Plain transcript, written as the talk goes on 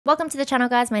Welcome to the channel,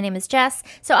 guys. My name is Jess.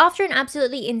 So after an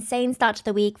absolutely insane start to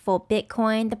the week for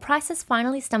Bitcoin, the price has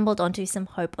finally stumbled onto some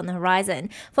hope on the horizon.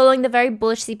 Following the very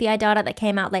bullish CPI data that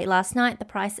came out late last night, the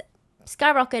price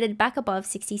skyrocketed back above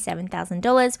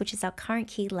 $67,000, which is our current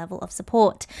key level of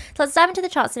support. So let's dive into the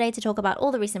charts today to talk about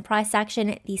all the recent price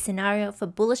action, the scenario for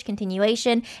bullish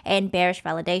continuation, and bearish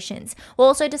validations. We'll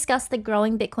also discuss the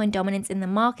growing Bitcoin dominance in the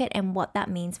market and what that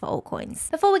means for altcoins.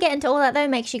 Before we get into all that though,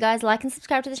 make sure you guys like and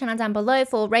subscribe to the channel down below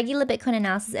for regular Bitcoin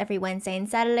analysis every Wednesday and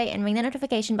Saturday, and ring the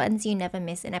notification button so you never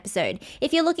miss an episode.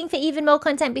 If you're looking for even more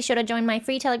content, be sure to join my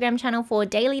free Telegram channel for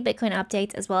daily Bitcoin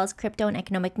updates as well as crypto and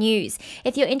economic news.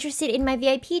 If you're interested in my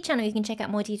VIP channel, you can check out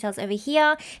more details over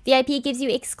here. VIP gives you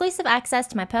exclusive access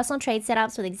to my personal trade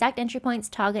setups with exact entry points,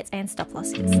 targets, and stop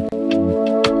losses.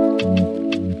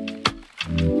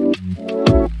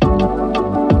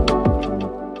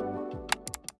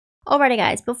 Alrighty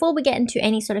guys, before we get into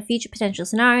any sort of future potential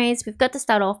scenarios, we've got to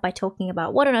start off by talking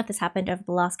about what on earth has happened over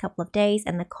the last couple of days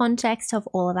and the context of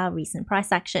all of our recent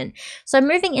price action. So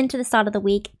moving into the start of the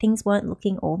week, things weren't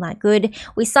looking all that good.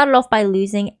 We started off by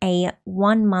losing a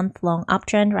 1 month long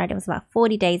uptrend, right? It was about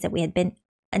 40 days that we had been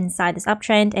inside this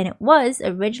uptrend, and it was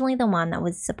originally the one that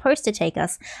was supposed to take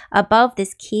us above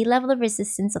this key level of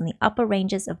resistance on the upper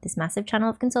ranges of this massive channel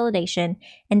of consolidation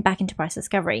and back into price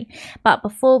discovery. But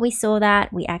before we saw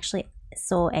that, we actually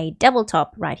saw a double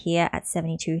top right here at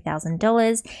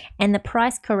 $72,000, and the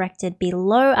price corrected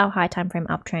below our high time frame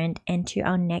uptrend and to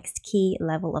our next key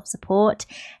level of support,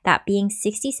 that being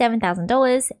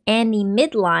 $67,000 and the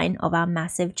midline of our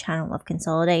massive channel of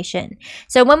consolidation.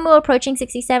 So when we were approaching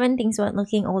 67, things weren't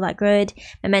looking all that good.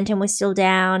 Momentum was still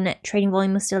down, trading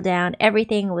volume was still down,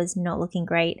 everything was not looking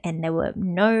great, and there were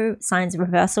no signs of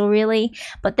reversal really.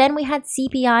 But then we had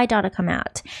CPI data come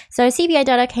out. So CPI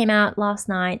data came out last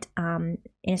night.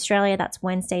 In Australia, that's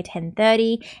Wednesday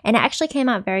 10:30, and it actually came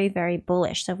out very, very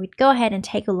bullish. So if we'd go ahead and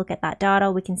take a look at that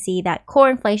data, we can see that core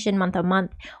inflation month on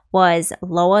month was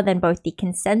lower than both the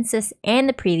consensus and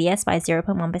the previous by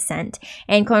 0.1%,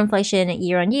 and core inflation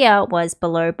year on year was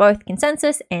below both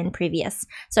consensus and previous.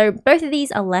 So both of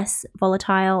these are less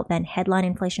volatile than headline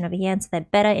inflation over here, and so they're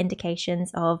better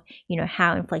indications of, you know,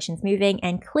 how inflation's moving.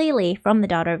 And clearly from the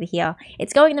data over here,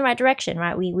 it's going in the right direction,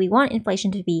 right? We want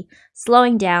inflation to be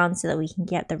slowing down so that we can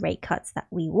get the rate cuts that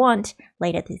we want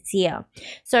later this year.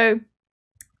 So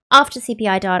after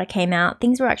CPI data came out,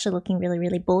 things were actually looking really,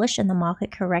 really bullish, and the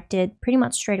market corrected pretty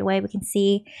much straight away. We can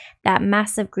see that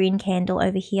massive green candle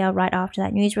over here right after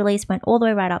that news release went all the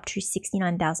way right up to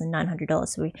 $69,900.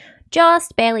 So we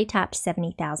just barely tapped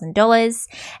 $70,000.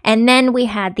 And then we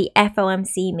had the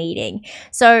FOMC meeting.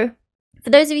 So for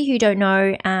those of you who don't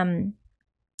know,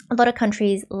 a lot of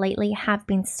countries lately have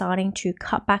been starting to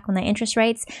cut back on their interest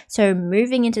rates. So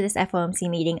moving into this FOMC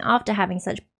meeting after having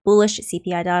such bullish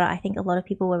CPI data, I think a lot of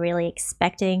people were really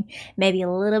expecting maybe a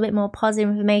little bit more positive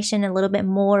information, a little bit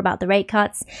more about the rate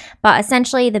cuts. But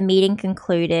essentially the meeting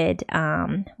concluded,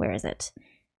 where is it?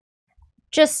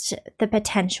 Just the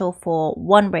potential for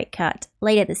one rate cut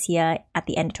later this year at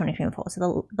the end of 2024.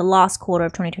 So the last quarter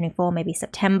of 2024, maybe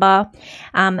September,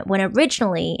 when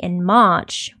originally in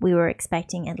March, we were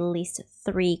expecting at least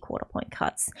 3 quarter point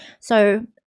cuts. So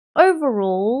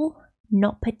overall,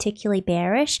 not particularly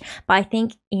bearish, but I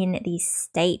think in the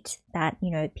state that, you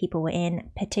know, people were in,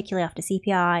 particularly after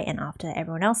CPI and after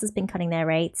everyone else has been cutting their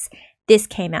rates, this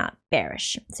came out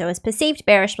bearish. So it was perceived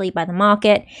bearishly by the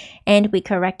market, and we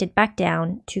corrected back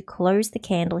down to close the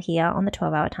candle here on the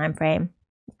 12-hour time frame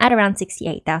at around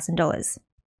 $68,000.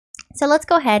 So let's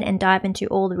go ahead and dive into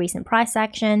all the recent price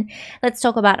action. Let's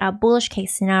talk about our bullish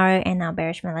case scenario and our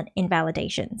bearish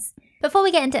invalidations. Before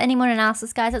we get into any more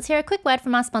analysis, guys, let's hear a quick word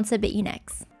from our sponsor,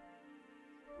 BitUnex.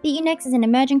 BitUnex is an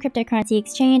emerging cryptocurrency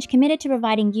exchange committed to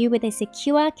providing you with a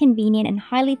secure, convenient, and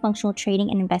highly functional trading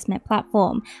and investment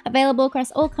platform. Available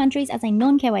across all countries as a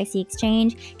non-KYC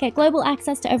exchange, get global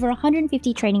access to over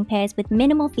 150 trading pairs with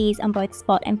minimal fees on both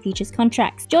spot and futures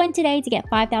contracts. Join today to get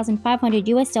 $5,500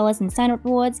 US in sign-up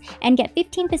rewards and get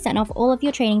 15% off all of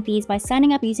your trading fees by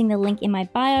signing up using the link in my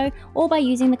bio or by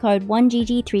using the code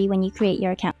 1GG3 when you create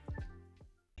your account.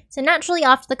 So naturally,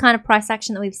 after the kind of price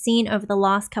action that we've seen over the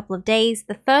last couple of days,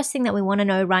 the first thing that we want to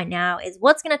know right now is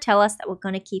what's going to tell us that we're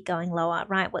going to keep going lower,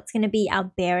 right? What's going to be our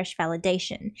bearish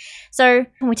validation? So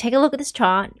when we take a look at this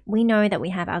chart, we know that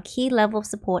we have our key level of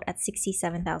support at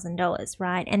 $67,000,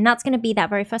 right? And that's going to be that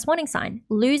very first warning sign.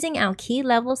 Losing our key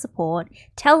level of support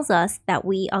tells us that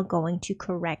we are going to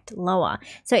correct lower.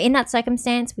 So in that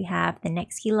circumstance, we have the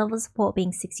next key level of support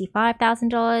being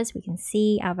 $65,000. We can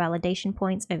see our validation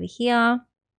points over here.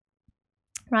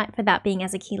 right, for that being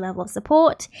as a key level of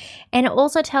support. And it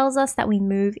also tells us that we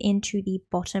move into the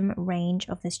bottom range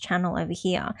of this channel over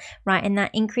here, right, and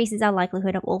that increases our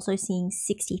likelihood of also seeing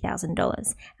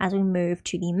 $60,000 as we move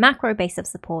to the macro base of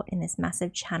support in this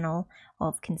massive channel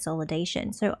of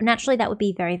consolidation. So naturally that would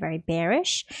be very, very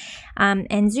bearish.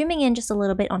 And zooming in just a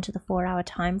little bit onto the 4-hour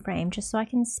time frame, just so I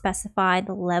can specify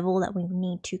the level that we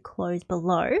need to close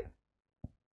below,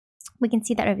 we can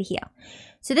see that over here.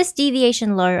 So this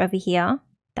deviation low over here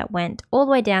that went all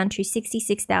the way down to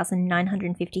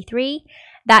 66,953,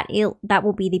 that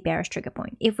will be the bearish trigger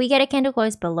point. If we get a candle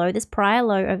close below this prior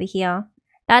low over here,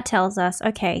 that tells us,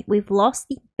 okay, we've lost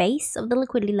the base of the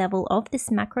liquidity level of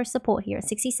this macro support here at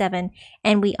 67,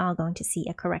 and we are going to see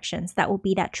a correction. So that will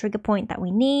be that trigger point that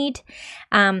we need.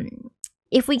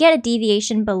 If we get a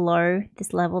deviation below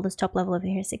this level, this top level over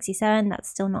here, 67, that's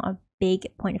still not a big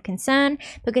point of concern,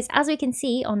 because as we can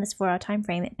see on this 4-hour time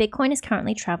frame, Bitcoin is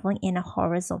currently traveling in a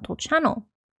horizontal channel.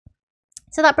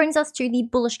 So that brings us to the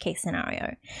bullish case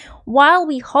scenario. While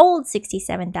we hold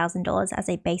 $67,000 as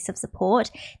a base of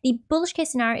support, the bullish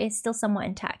case scenario is still somewhat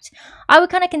intact. I would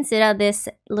kind of consider this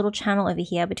little channel over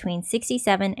here between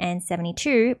 67 and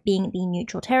 72 being the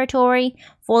neutral territory,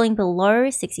 falling below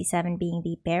 67 being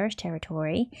the bearish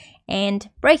territory, and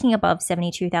breaking above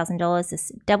 $72,000,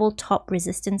 this double top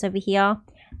resistance over here,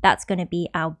 that's going to be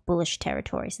our bullish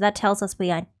territory. So that tells us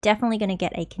we are definitely going to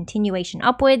get a continuation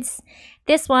upwards.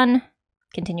 This one,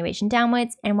 continuation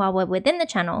downwards, and while we're within the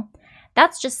channel,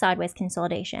 that's just sideways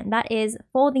consolidation. That is,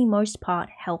 for the most part,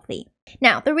 healthy.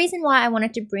 Now, the reason why I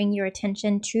wanted to bring your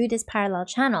attention to this parallel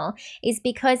channel is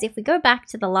because if we go back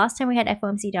to the last time we had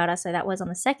FOMC data, so that was on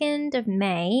the 2nd of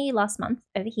May last month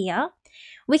over here,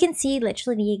 we can see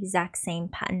literally the exact same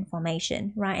pattern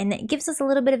formation, right? And it gives us a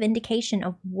little bit of indication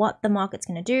of what the market's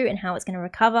going to do and how it's going to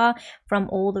recover from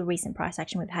all the recent price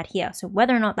action we've had here. So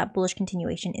whether or not that bullish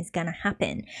continuation is going to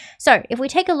happen. So if we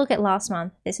take a look at last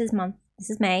month, this is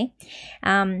May,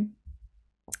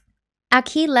 our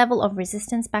key level of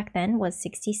resistance back then was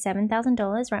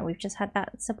 $67,000, right? We've just had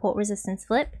that support resistance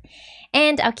flip.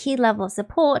 And our key level of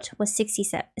support was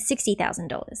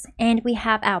 $60,000. And we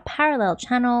have our parallel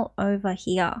channel over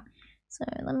here. So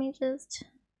let me just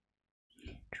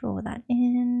draw that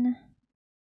in.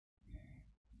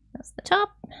 That's the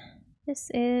top. This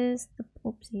is the,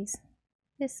 oopsies.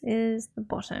 This is the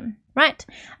bottom, right?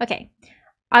 Okay,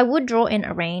 I would draw in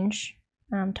a range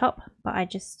top, but I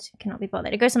just cannot be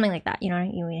bothered. It goes something like that, you know,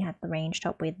 you have the range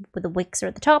top with the wicks are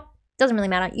at the top. Doesn't really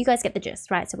matter. You guys get the gist,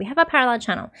 right? So we have our parallel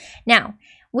channel. Now,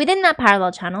 within that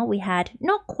parallel channel, we had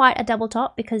not quite a double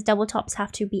top because double tops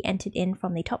have to be entered in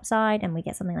from the top side and we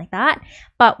get something like that.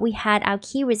 But we had our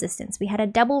key resistance. We had a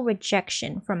double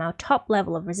rejection from our top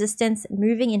level of resistance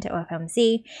moving into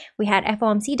FOMC. We had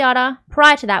FOMC data.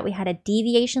 Prior to that, we had a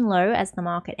deviation low as the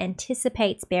market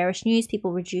anticipates bearish news.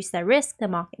 People reduce their risk. The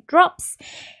market drops.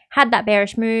 Had that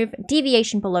bearish move,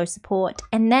 deviation below support,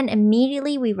 and then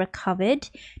immediately we recovered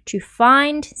to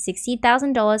find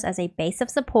 $60,000 as a base of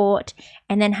support,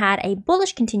 and then had a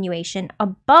bullish continuation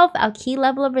above our key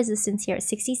level of resistance here at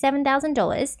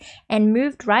 $67,000 and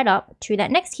moved right up to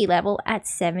that next key level at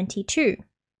 72.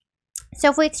 So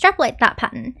if we extrapolate that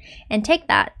pattern and take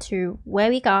that to where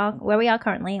we are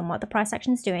currently and what the price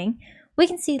action is doing, we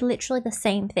can see literally the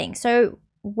same thing. So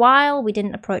while we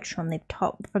didn't approach from the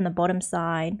top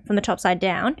side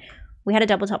down, we had a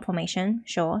double top formation.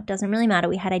 Sure, doesn't really matter.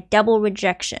 We had a double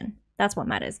rejection. That's what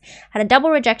matters. Had a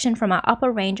double rejection from our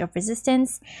upper range of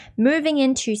resistance. Moving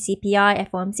into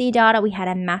CPI, FOMC data, we had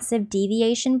a massive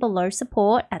deviation below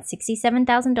support at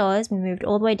 $67,000. We moved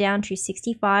all the way down to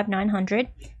 $65,900.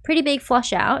 Pretty big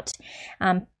flush out,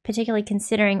 particularly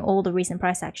considering all the recent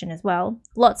price action as well.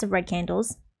 Lots of red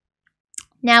candles.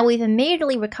 Now we've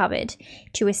immediately recovered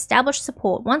to establish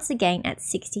support once again at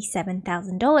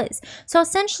 $67,000. So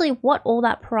essentially what all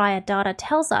that prior data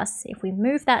tells us, if we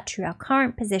move that to our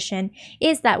current position,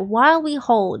 is that while we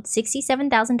hold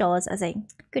 $67,000 as a,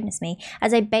 goodness me,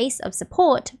 as a base of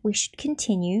support, we should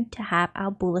continue to have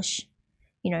our bullish,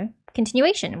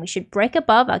 continuation. And we should break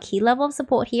above our key level of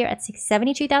support here at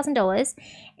 $72,000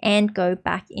 and go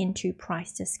back into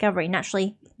price discovery.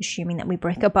 Naturally, assuming that we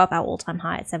break above our all-time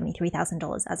high at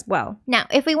 $73,000 as well. Now,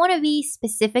 if we want to be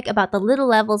specific about the little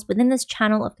levels within this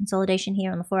channel of consolidation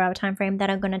here on the 4-hour time frame that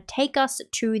are going to take us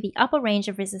to the upper range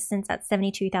of resistance at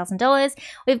 $72,000,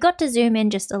 we've got to zoom in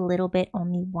just a little bit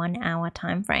on the 1-hour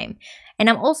time frame. And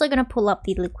I'm also going to pull up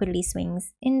the liquidity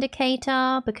swings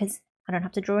indicator because I don't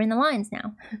have to draw in the lines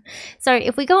now. So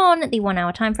if we go on the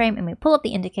 1-hour time frame and we pull up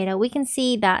the indicator, we can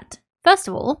see that, first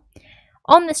of all,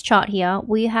 on this chart here,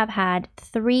 we have had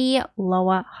 3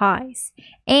 lower highs.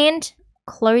 And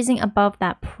closing above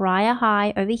that prior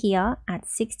high over here at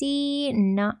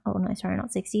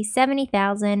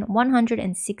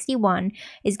 70,161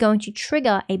 is going to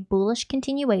trigger a bullish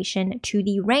continuation to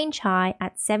the range high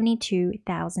at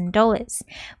 $72,000.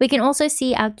 We can also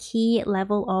see our key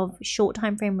level of short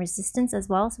time frame resistance as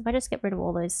well. So if I just get rid of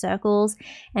all those circles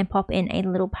and pop in a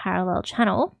little parallel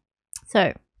channel.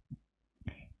 So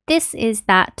this is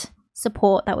that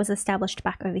support that was established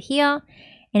back over here,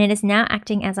 and it is now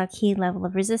acting as our key level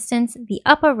of resistance, the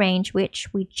upper range which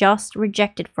we just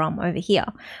rejected from over here,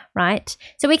 right?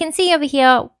 So we can see over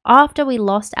here, after we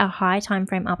lost our high time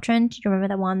frame uptrend, do you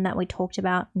remember the one that we talked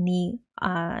about in the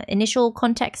initial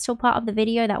contextual part of the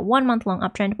video, that 1 month long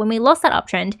uptrend? When we lost that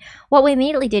uptrend, what we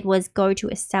immediately did was go to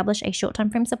establish a short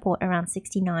time frame support around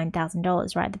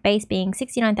 $69,000, right? The base being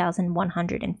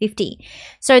 69,150.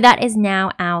 So that is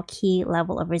now our key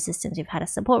level of resistance. We've had a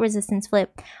support resistance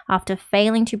flip after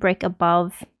failing to break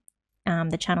above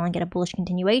the channel and get a bullish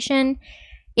continuation.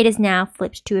 It is now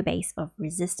flipped to a base of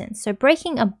resistance. So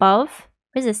breaking above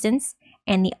resistance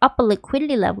and the upper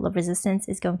liquidity level of resistance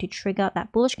is going to trigger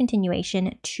that bullish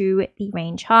continuation to the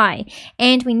range high.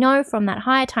 And we know from that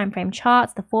higher time frame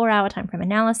charts, the 4-hour time frame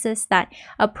analysis, that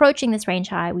approaching this range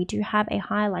high, we do have a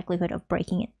high likelihood of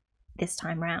breaking it this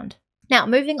time round. Now,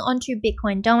 moving on to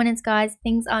Bitcoin dominance, guys,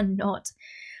 things are not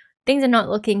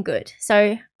looking good. So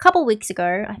a couple weeks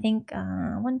ago, I think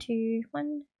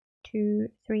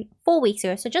 4 weeks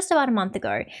ago, so just about a month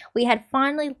ago, we had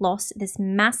finally lost this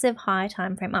massive high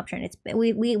time frame uptrend.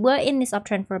 We were in this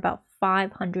uptrend for about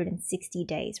 560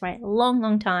 days, right?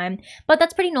 Long time, but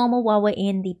that's pretty normal while we're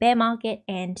in the bear market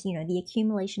and, you know, the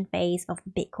accumulation phase of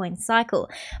the Bitcoin cycle.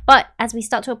 But as we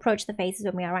start to approach the phases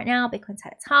where we are right now, Bitcoin's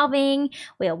had its halving,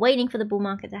 we are waiting for the bull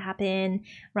market to happen,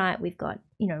 right? We've got,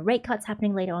 you know, rate cuts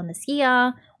happening later on this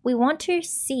year. We want to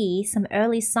see some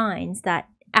early signs that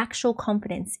actual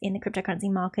confidence in the cryptocurrency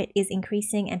market is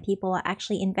increasing and people are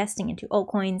actually investing into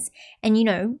altcoins. And, you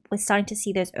know, we're starting to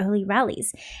see those early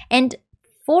rallies. And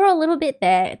for a little bit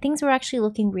there, things were actually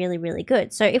looking really, really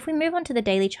good. So if we move on to the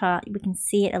daily chart, we can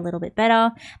see it a little bit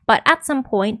better. But at some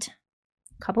point, a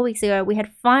couple weeks ago, we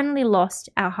had finally lost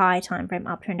our high time frame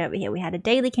uptrend over here. We had a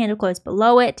daily candle close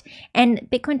below it, and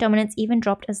Bitcoin dominance even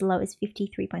dropped as low as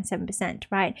 53.7%,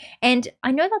 right? And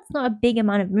I know that's not a big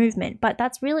amount of movement, but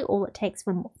that's really all it takes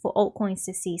for altcoins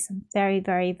to see some very,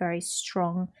 very, very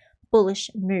strong bullish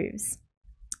moves.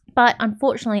 But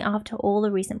unfortunately, after all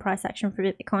the recent price action for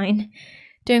Bitcoin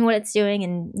doing what it's doing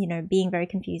and, you know, being very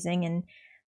confusing and,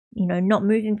 you know, not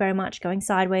moving very much, going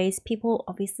sideways, people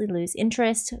obviously lose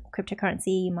interest.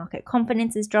 Cryptocurrency market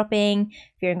confidence is dropping,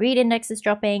 fear and greed index is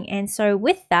dropping. And so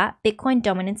with that, Bitcoin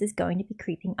dominance is going to be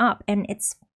creeping up. And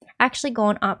it's actually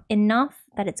gone up enough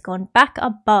that it's gone back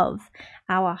above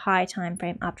our high time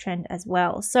frame uptrend as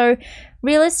well. So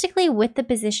realistically, with the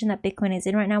position that Bitcoin is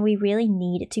in right now, we really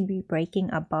need to be breaking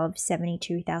above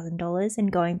 $72,000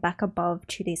 and going back above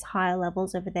to these higher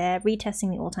levels over there,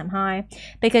 retesting the all-time high.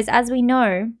 Because as we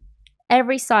know,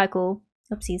 every cycle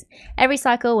when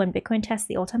Bitcoin tests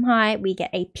the all-time high, we get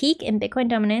a peak in Bitcoin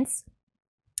dominance,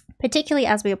 particularly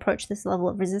as we approach this level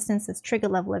of resistance, this trigger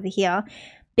level over here.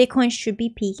 Bitcoin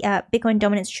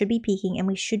dominance should be peaking, and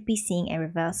we should be seeing a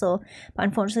reversal. But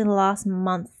unfortunately, the last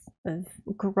month of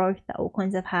growth that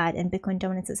altcoins have had and Bitcoin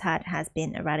dominance has had has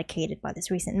been eradicated by this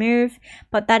recent move.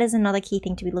 But that is another key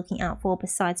thing to be looking out for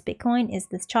besides Bitcoin, is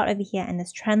this chart over here and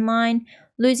this trend line.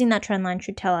 Losing that trend line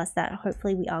should tell us that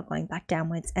hopefully we are going back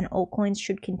downwards and altcoins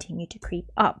should continue to creep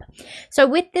up. So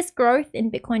with this growth in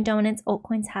Bitcoin dominance,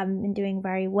 altcoins haven't been doing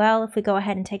very well. If we go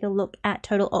ahead and take a look at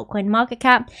total altcoin market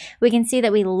cap, we can see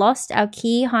that we lost our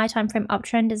key high time frame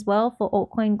uptrend as well for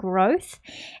altcoin growth,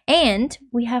 and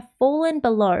we have fallen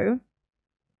below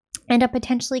and are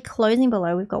potentially closing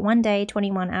below. We've got 1 day,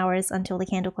 21 hours until the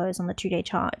candle close on the 2-day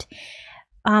chart.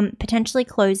 Potentially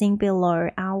closing below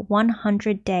our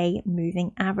 100-day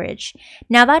moving average.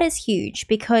 Now that is huge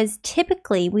because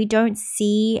typically we don't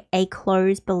see a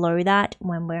close below that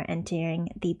when we're entering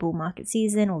the bull market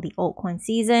season or the altcoin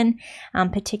season,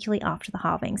 particularly after the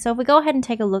halving. So if we go ahead and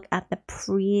take a look at the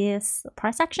previous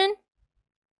price action,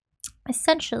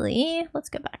 essentially, let's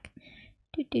go back.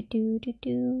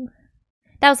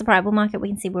 That was the prior bull market. We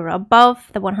can see we were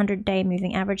above the 100-day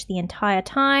moving average the entire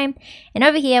time. And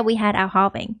over here, we had our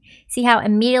halving. See how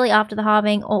immediately after the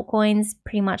halving, altcoins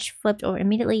pretty much flipped, or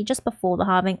immediately just before the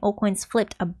halving, altcoins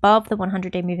flipped above the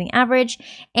 100-day moving average.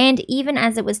 And even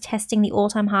as it was testing the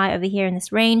all-time high over here in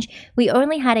this range, we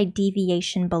only had a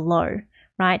deviation below,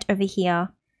 right? Over here,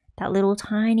 that little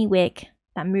tiny wick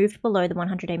that moved below the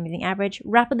 100-day moving average,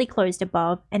 rapidly closed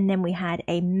above, and then we had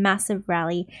a massive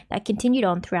rally that continued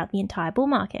on throughout the entire bull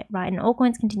market, right? And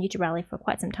altcoins continued to rally for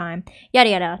quite some time, yada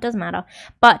yada, doesn't matter.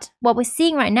 But what we're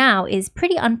seeing right now is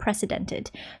pretty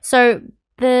unprecedented. So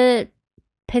the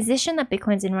position that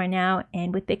Bitcoin's in right now,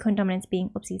 and with Bitcoin dominance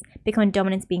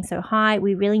being so high,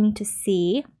 we really need to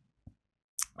see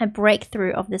a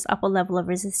breakthrough of this upper level of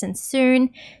resistance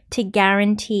soon to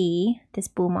guarantee this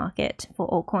bull market for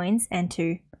altcoins and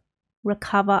to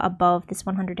recover above this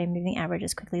 100-day moving average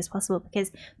as quickly as possible,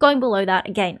 because going below that,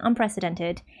 again,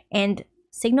 unprecedented and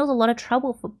signals a lot of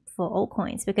trouble for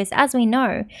altcoins, because as we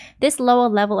know, this lower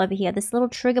level over here, this little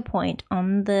trigger point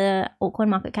on the altcoin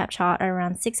market cap chart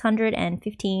around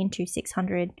 615 to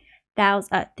 600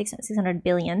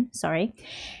 billion,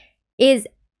 is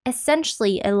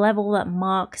essentially a level that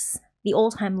marks the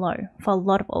all-time low for a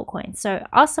lot of altcoins. So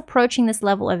us approaching this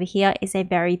level over here is a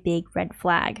very big red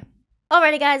flag.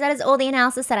 Alrighty guys, that is all the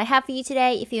analysis that I have for you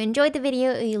today. If you enjoyed the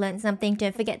video or you learned something,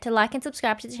 don't forget to like and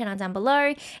subscribe to the channel down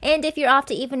below. And if you're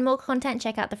after even more content,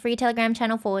 check out the free Telegram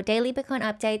channel for daily Bitcoin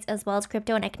updates as well as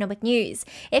crypto and economic news.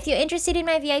 If you're interested in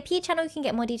my VIP channel, you can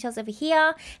get more details over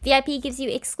here. VIP gives you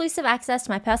exclusive access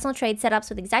to my personal trade setups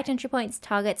with exact entry points,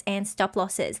 targets, and stop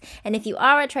losses. And if you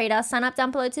are a trader, sign up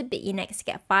down below to BitUnext to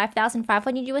get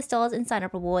 $5,500 in sign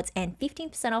up rewards and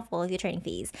 15% off all of your trading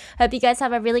fees. Hope you guys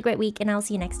have a really great week, and I'll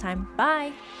see you next time.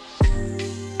 Bye.